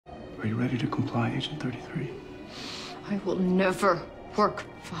Are you ready to comply, Agent 33? I will never work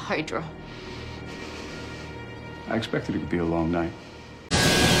for Hydra. I expected it would be a long night.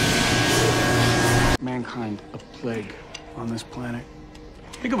 Mankind, a plague on this planet.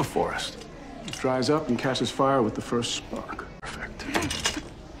 Think of a forest. It dries up and catches fire with the first spark. Perfect.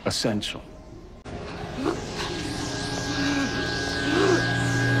 Essential.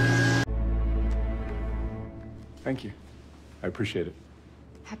 Thank you. I appreciate it.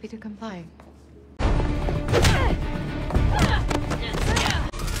 Happy to comply.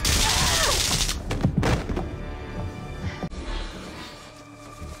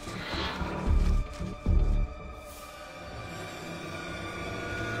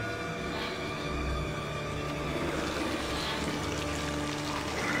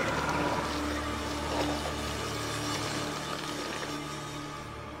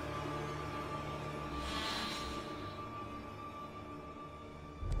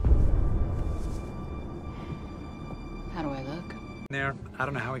 How do I look? There. I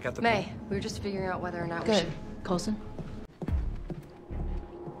don't know how we got the... May, we were just figuring out whether or not we Good. should... Coulson?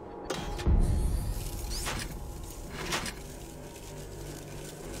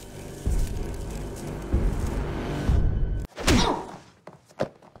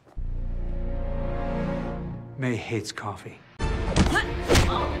 May hates coffee.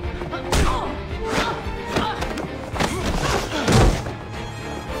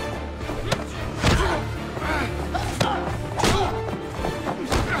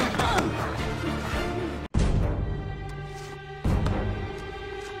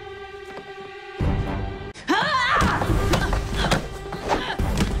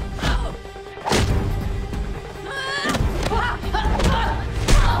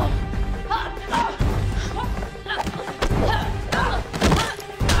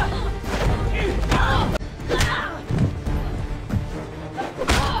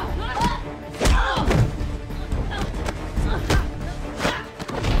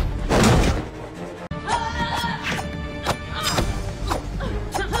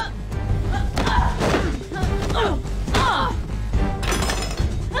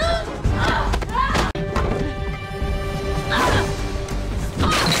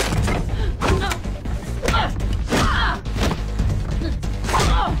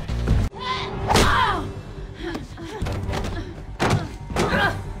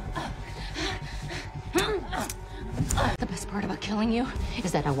 The best part about killing you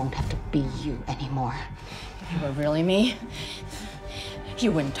is that I won't have to be you anymore. If you were really me,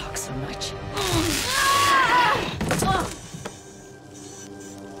 you wouldn't talk so much.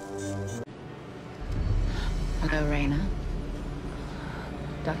 Hello, Raina.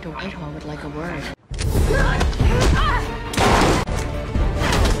 Dr. Whitehall would like a word.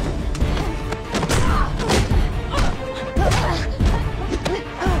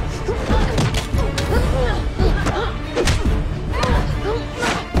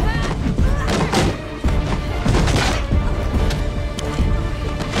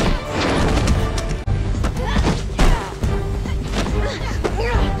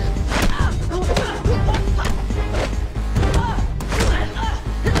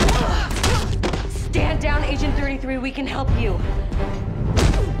 Stand down, Agent 33. We can help you.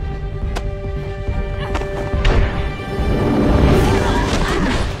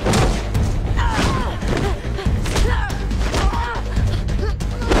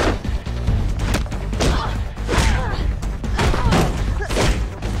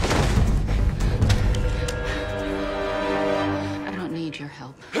 I don't need your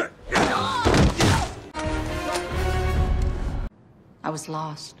help. I was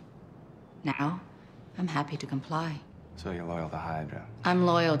lost. Now, I'm happy to comply. So you're loyal to Hydra? I'm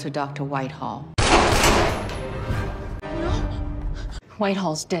loyal to Dr. Whitehall.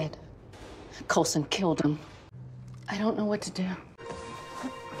 Whitehall's dead. Coulson killed him. I don't know what to do. All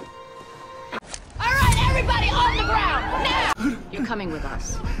right, everybody on the ground, now! You're coming with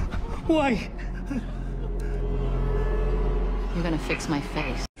us. Why? You're gonna fix my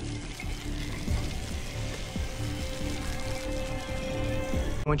face.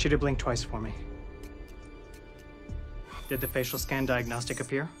 I want you to blink twice for me. Did the facial scan diagnostic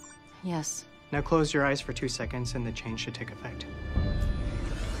appear? Yes. Now close your eyes for 2 seconds and the change should take effect.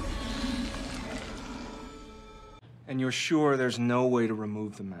 And you're sure there's no way to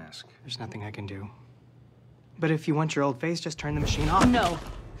remove the mask? There's nothing I can do. But if you want your old face, just turn the machine off. No.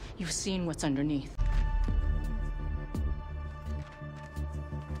 You've seen what's underneath.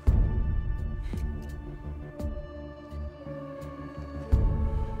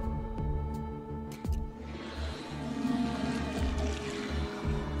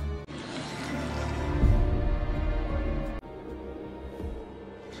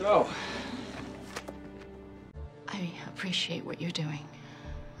 So, I appreciate what you're doing,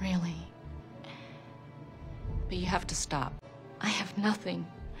 really. But you have to stop. I have nothing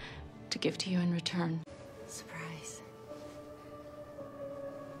to give to you in return. Surprise.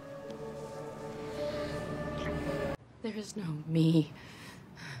 There is no me.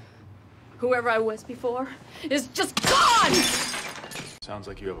 Whoever I was before is just gone! Sounds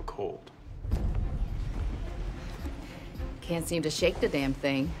like you have a cold. Can't seem to shake the damn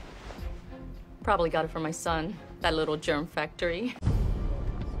thing. Probably got it from my son, that little germ factory.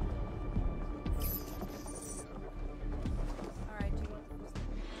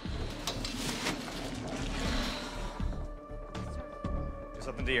 Do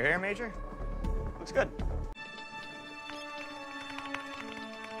something to your hair, Major? Looks good.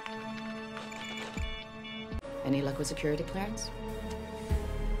 Any luck with security clearance?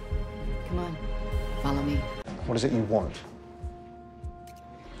 Come on, follow me. What is it you want?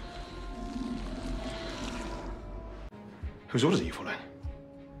 Whose orders are you following?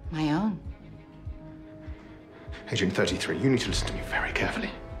 My own. Agent 33, you need to listen to me very carefully.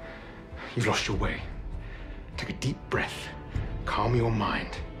 You've lost your way. Take a deep breath, calm your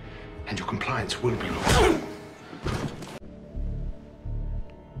mind, and your compliance will be lost.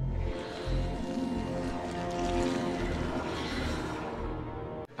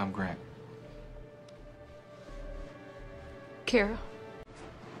 I'm Grant. Kara.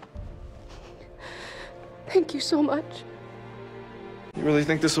 Thank you so much. You really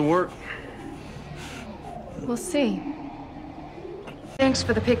think this will work? We'll see. Thanks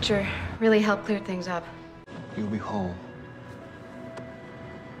for the picture. Really helped clear things up. You'll be whole.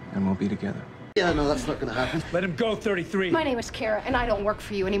 And we'll be together. Yeah, no, that's not gonna happen. Let him go, 33. My name is Kara, and I don't work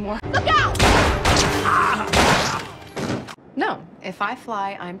for you anymore. Look out! No, if I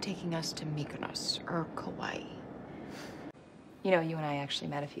fly, I'm taking us to Mykonos or Kauai. You know, you and I actually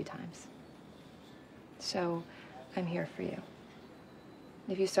met a few times. So, I'm here for you.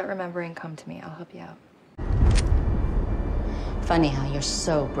 If you start remembering, come to me. I'll help you out. Funny how you're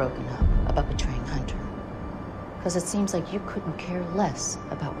so broken up about betraying Hunter. Because it seems like you couldn't care less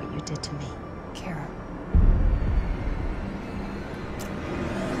about what you did to me. Kara.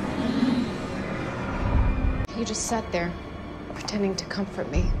 You just sat there, pretending to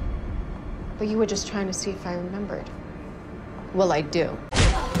comfort me. But you were just trying to see if I remembered. Well, I do.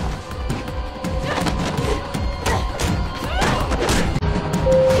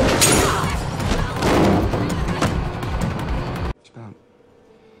 It's about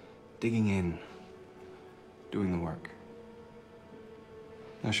digging in, doing the work.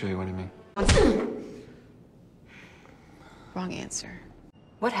 I'll show you what I mean. Wrong answer.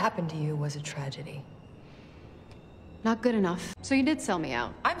 What happened to you was a tragedy. Not good enough. So you did sell me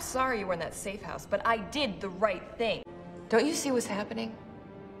out. I'm sorry you were in that safe house, but I did the right thing. Don't you see what's happening?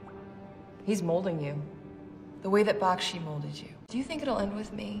 He's molding you. The way that Bakshi molded you. Do you think it'll end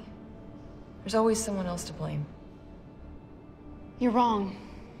with me? There's always someone else to blame. You're wrong.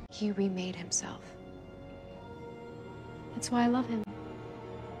 He remade himself. That's why I love him.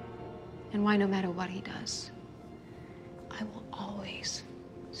 And why no matter what he does, I will always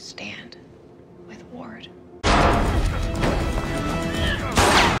stand with Ward.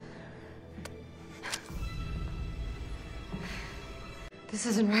 This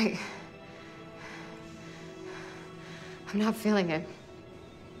isn't right. I'm not feeling it.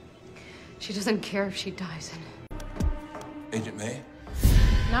 She doesn't care if she dies in it. Agent May?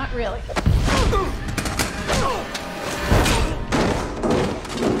 Not really.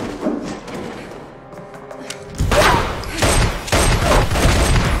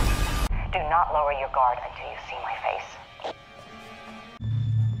 Do not lower your guard until you see my face.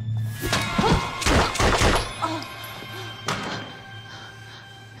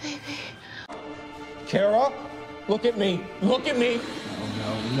 Kara, look at me. Look at me.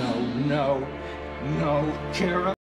 No, no, no, no, no, Kara.